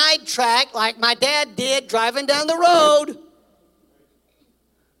sidetracked like my dad did driving down the road.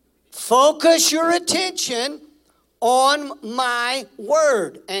 Focus your attention on my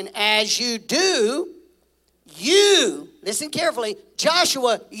word. And as you do, listen carefully,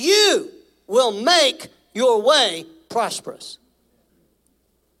 Joshua, you will make your way prosperous.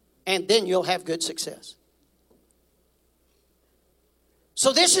 And then you'll have good success.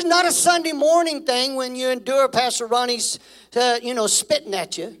 So this is not a Sunday morning thing when you endure Pastor Ronnie's, spitting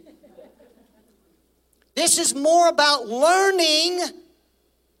at you. This is more about learning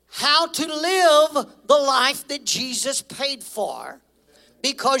how to live the life that Jesus paid for,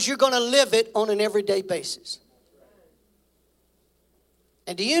 because you're going to live it on an everyday basis.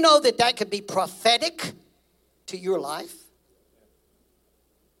 And do you know that that could be prophetic to your life?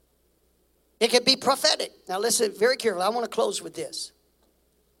 It could be prophetic. Now listen very carefully. I want to close with this.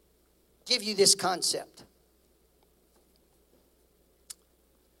 Give you this concept.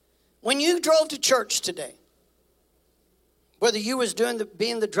 When you drove to church today, whether you was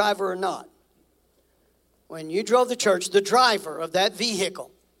being the driver or not, when you drove to church, the driver of that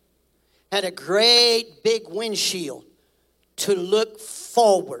vehicle had a great big windshield to look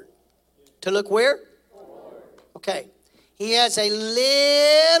forward. To look where? Forward. Okay. He has a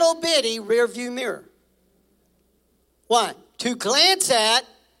little bitty rear view mirror. Why? To glance at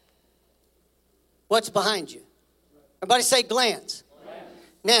what's behind you. Everybody say glance.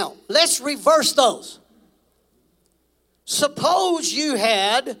 Now, let's reverse those. Suppose you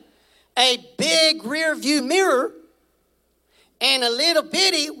had a big rear view mirror and a little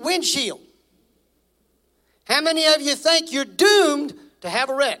bitty windshield. How many of you think you're doomed to have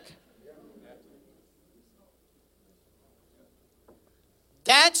a wreck?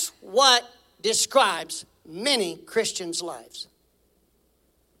 That's what describes many Christians' lives.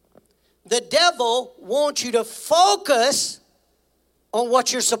 The devil wants you to focus on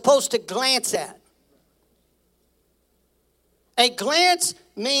what you're supposed to glance at. A glance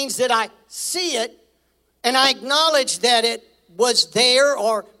means that I see it and I acknowledge that it was there,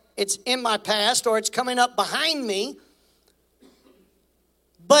 or it's in my past, or it's coming up behind me.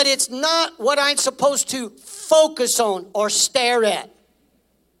 But it's not what I'm supposed to focus on or stare at.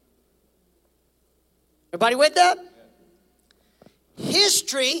 Everybody with that?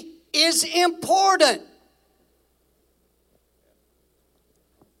 History is important.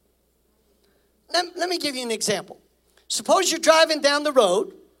 Let me give you an example. Suppose you're driving down the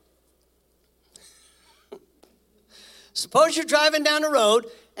road. Suppose you're driving down the road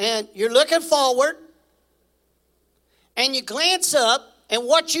and you're looking forward and you glance up and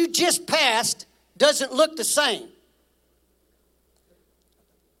what you just passed doesn't look the same.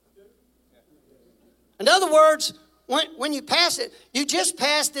 In other words, when you pass it, you just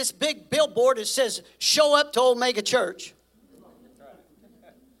passed this big billboard that says, "Show up to Omega Church."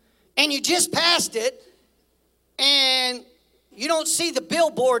 And you just passed it, and you don't see the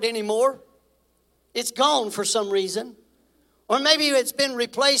billboard anymore. It's gone for some reason. Or maybe it's been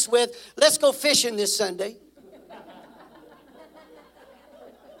replaced with, "Let's go fishing this Sunday."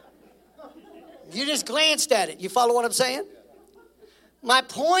 You just glanced at it. You follow what I'm saying? My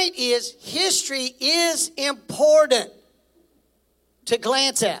point is, history is important to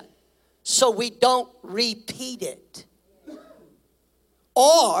glance at so we don't repeat it.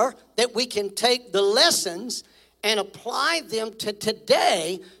 Or that we can take the lessons and apply them to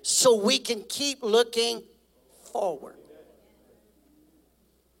today so we can keep looking forward.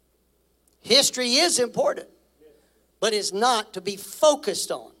 History is important, but it's not to be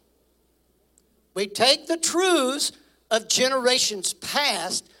focused on. We take the truths of generations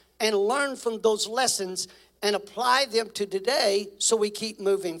past and learn from those lessons and apply them to today so we keep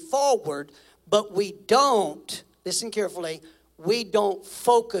moving forward, but we don't, listen carefully, we don't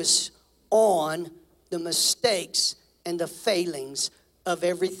focus on the mistakes and the failings of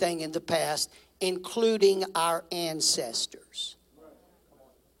everything in the past, including our ancestors.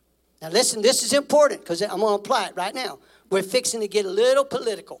 Now listen, this is important because I'm going to apply it right now. We're fixing to get a little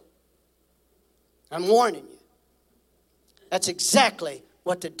political. I'm warning you. That's exactly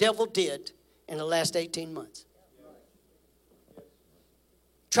what the devil did in the last 18 months.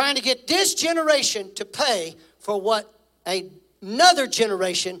 Trying to get this generation to pay for what another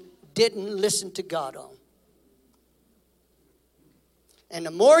generation didn't listen to God on. And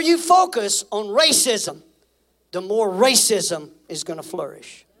the more you focus on racism, the more racism is going to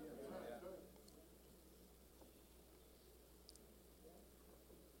flourish.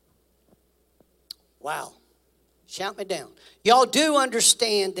 Wow. Shout me down. Y'all do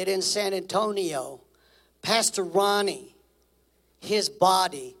understand that in San Antonio, Pastor Ronnie, his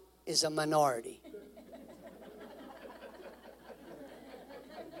body is a minority.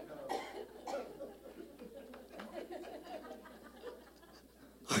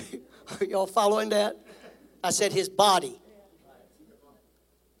 Are y'all following that? I said his body.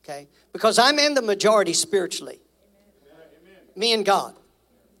 Okay? Because I'm in the majority spiritually. Me and God.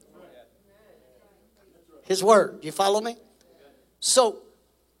 His word. You follow me? So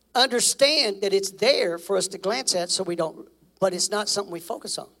understand that it's there for us to glance at so we don't, but it's not something we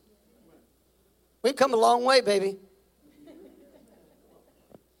focus on. We've come a long way, baby.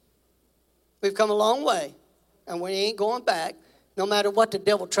 We've come a long way, and we ain't going back. No matter what the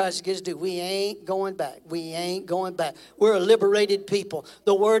devil tries to get us to do, we ain't going back. We ain't going back. We're a liberated people.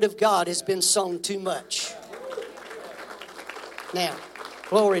 The Word of God has been sown too much. Now,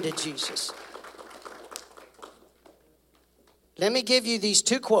 glory to Jesus. Let me give you these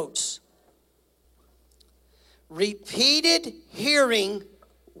two quotes. Repeated hearing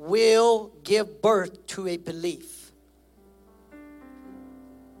will give birth to a belief.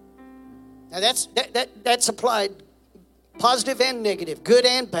 Now that's applied positive and negative, good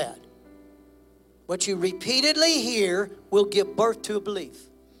and bad. What you repeatedly hear will give birth to a belief.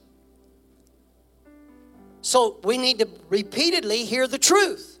 So we need to repeatedly hear the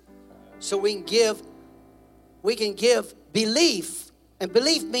truth so we can give belief. And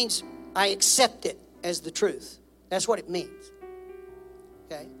belief means I accept it as the truth. That's what it means.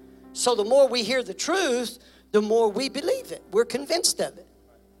 Okay? So the more we hear the truth, the more we believe it. We're convinced of it.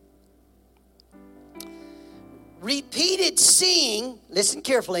 Repeated seeing, listen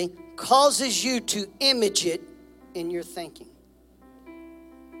carefully, causes you to image it in your thinking.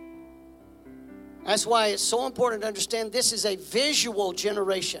 That's why it's so important to understand this is a visual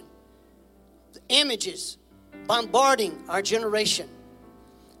generation. Images bombarding our generation.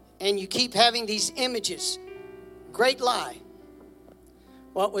 And you keep having these images. Great lie.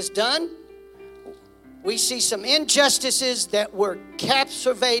 What was done? We see some injustices that were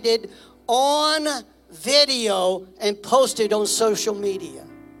captivated on video and posted on social media.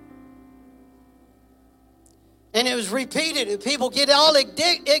 And it was repeated, and people get all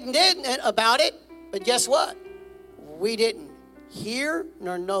indignant about it. But guess what? We didn't hear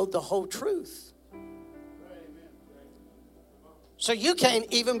nor know the whole truth. So you can't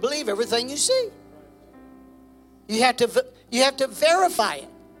even believe everything you see. You have to verify it.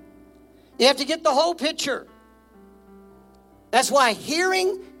 You have to get the whole picture. That's why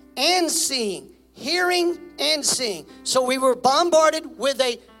hearing and seeing. Hearing and seeing. So we were bombarded with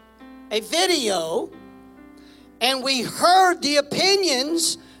a video, and we heard the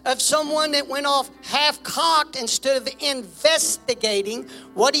opinions of someone that went off half-cocked instead of investigating.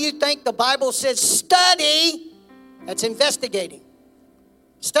 What do you think the Bible says? Study. That's investigating.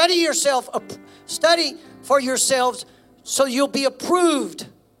 Study yourself. Study for yourselves so you'll be approved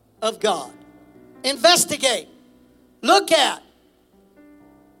of God. Investigate. Look at.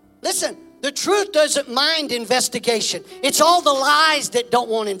 Listen, the truth doesn't mind investigation. It's all the lies that don't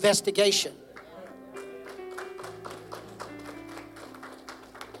want investigation.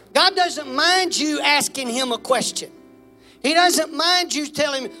 God doesn't mind you asking Him a question. He doesn't mind you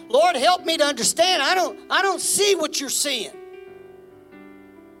telling Him, Lord, help me to understand. I don't see what you're seeing.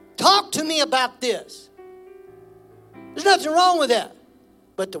 Talk to me about this. There's nothing wrong with that.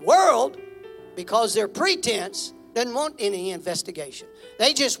 But the world, because they're pretense, doesn't want any investigation.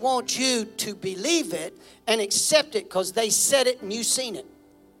 They just want you to believe it and accept it because they said it and you've seen it.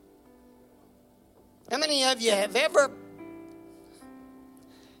 How many of you have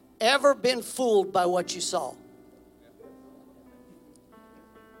ever been fooled by what you saw?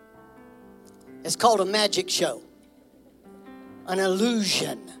 It's called a magic show, an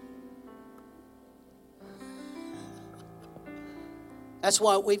illusion. That's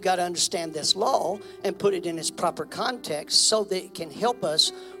why we've got to understand this law and put it in its proper context so that it can help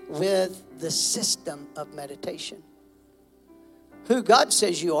us with the system of meditation. Who God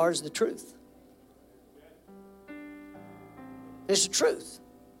says you are is the truth. It's the truth.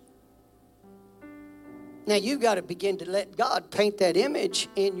 Now you've got to begin to let God paint that image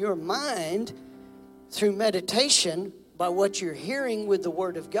in your mind through meditation by what you're hearing with the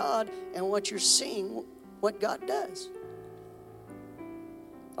Word of God and what you're seeing what God does.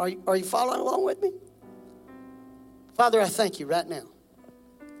 Are you following along with me? Father, I thank you right now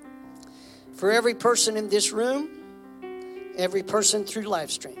for every person in this room, every person through live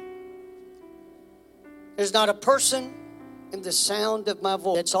stream. There's not a person in the sound of my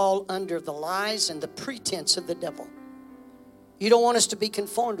voice that's all under the lies and the pretense of the devil. You don't want us to be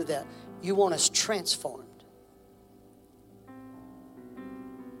conformed to that. You want us transformed.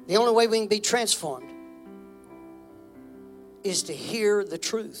 The only way we can be transformed is to hear the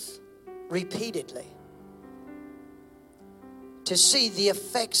truth repeatedly, to see the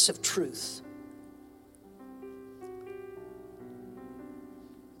effects of truth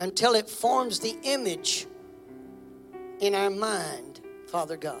until it forms the image in our mind,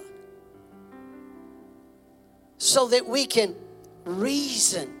 Father God, so that we can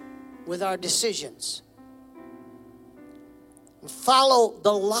reason with our decisions and follow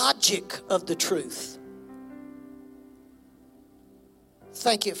the logic of the truth.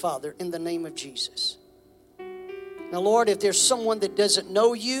 Thank you, Father, in the name of Jesus. Now, Lord, if there's someone that doesn't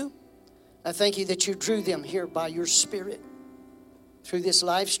know you, I thank you that you drew them here by your Spirit. through this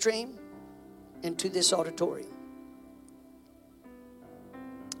live stream and to this auditorium.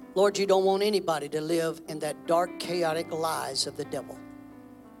 Lord, you don't want anybody to live in that dark, chaotic lies of the devil.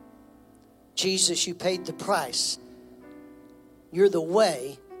 Jesus, you paid the price. You're the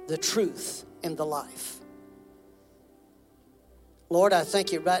way, the truth, and the life. Lord, I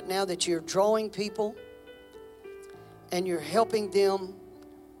thank you right now that you're drawing people and you're helping them,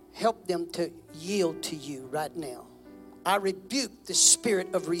 help them to yield to you right now. I rebuke the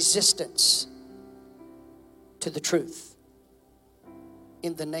spirit of resistance to the truth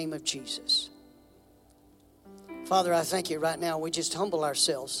in the name of Jesus. Father, I thank you right now. We just humble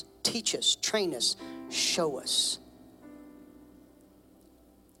ourselves. Teach us, train us, show us.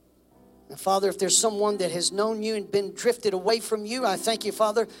 And Father, if there's someone that has known you and been drifted away from you, I thank you,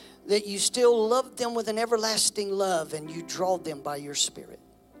 Father, that you still love them with an everlasting love and you draw them by your Spirit.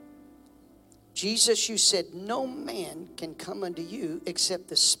 Jesus, you said, no man can come unto you except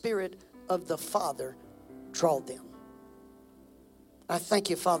the Spirit of the Father draw them. I thank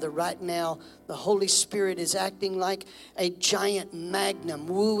you, Father, right now the Holy Spirit is acting like a giant magnum,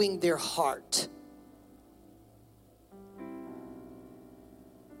 wooing their heart.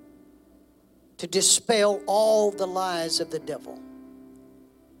 To dispel all the lies of the devil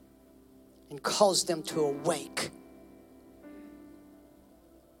and cause them to awake.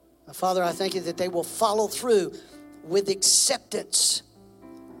 Now, Father, I thank you that they will follow through with acceptance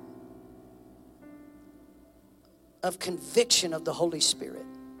of conviction of the Holy Spirit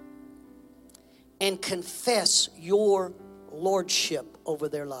and confess your lordship over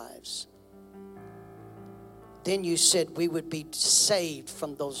their lives. Then you said we would be saved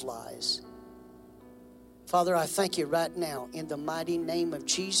from those lies. Father, I thank you right now in the mighty name of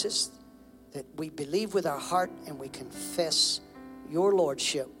Jesus that we believe with our heart and we confess your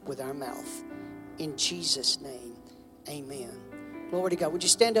lordship with our mouth. In Jesus' name, amen. Glory to God. Would you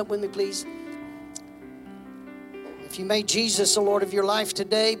stand up with me, please? If you made Jesus the Lord of your life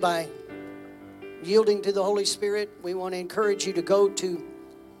today by yielding to the Holy Spirit, we want to encourage you to go to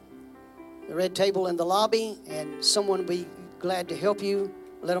the red table in the lobby and someone will be glad to help you.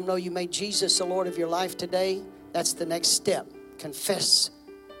 Let them know you made Jesus the Lord of your life today. That's the next step. Confess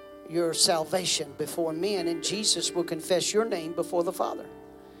your salvation before men, and Jesus will confess your name before the Father.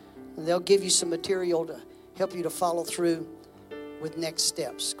 And they'll give you some material to help you to follow through with next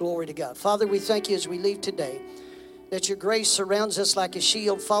steps. Glory to God. Father, we thank you as we leave today that your grace surrounds us like a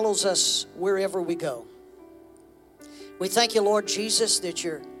shield, follows us wherever we go. We thank you, Lord Jesus, that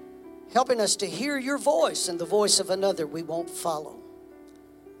you're helping us to hear your voice and the voice of another we won't follow.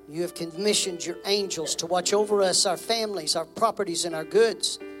 You have commissioned your angels to watch over us, our families, our properties, and our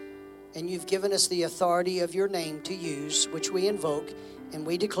goods. And you've given us the authority of your name to use, which we invoke and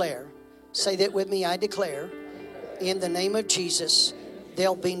we declare. Say that with me, I declare, in the name of Jesus,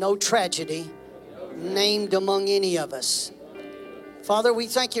 there'll be no tragedy named among any of us. Father, we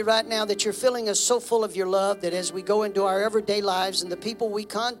thank you right now that you're filling us so full of your love that as we go into our everyday lives and the people we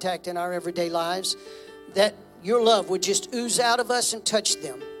contact in our everyday lives, that your love would just ooze out of us and touch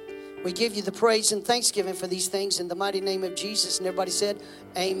them. We give you the praise and thanksgiving for these things in the mighty name of Jesus. And everybody said,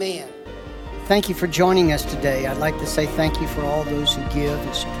 amen. Thank you for joining us today. I'd like to say thank you for all those who give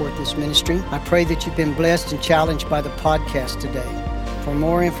and support this ministry. I pray that you've been blessed and challenged by the podcast today. For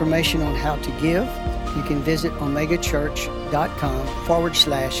more information on how to give, you can visit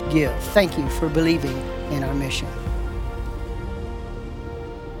omegachurch.com/give. Thank you for believing in our mission.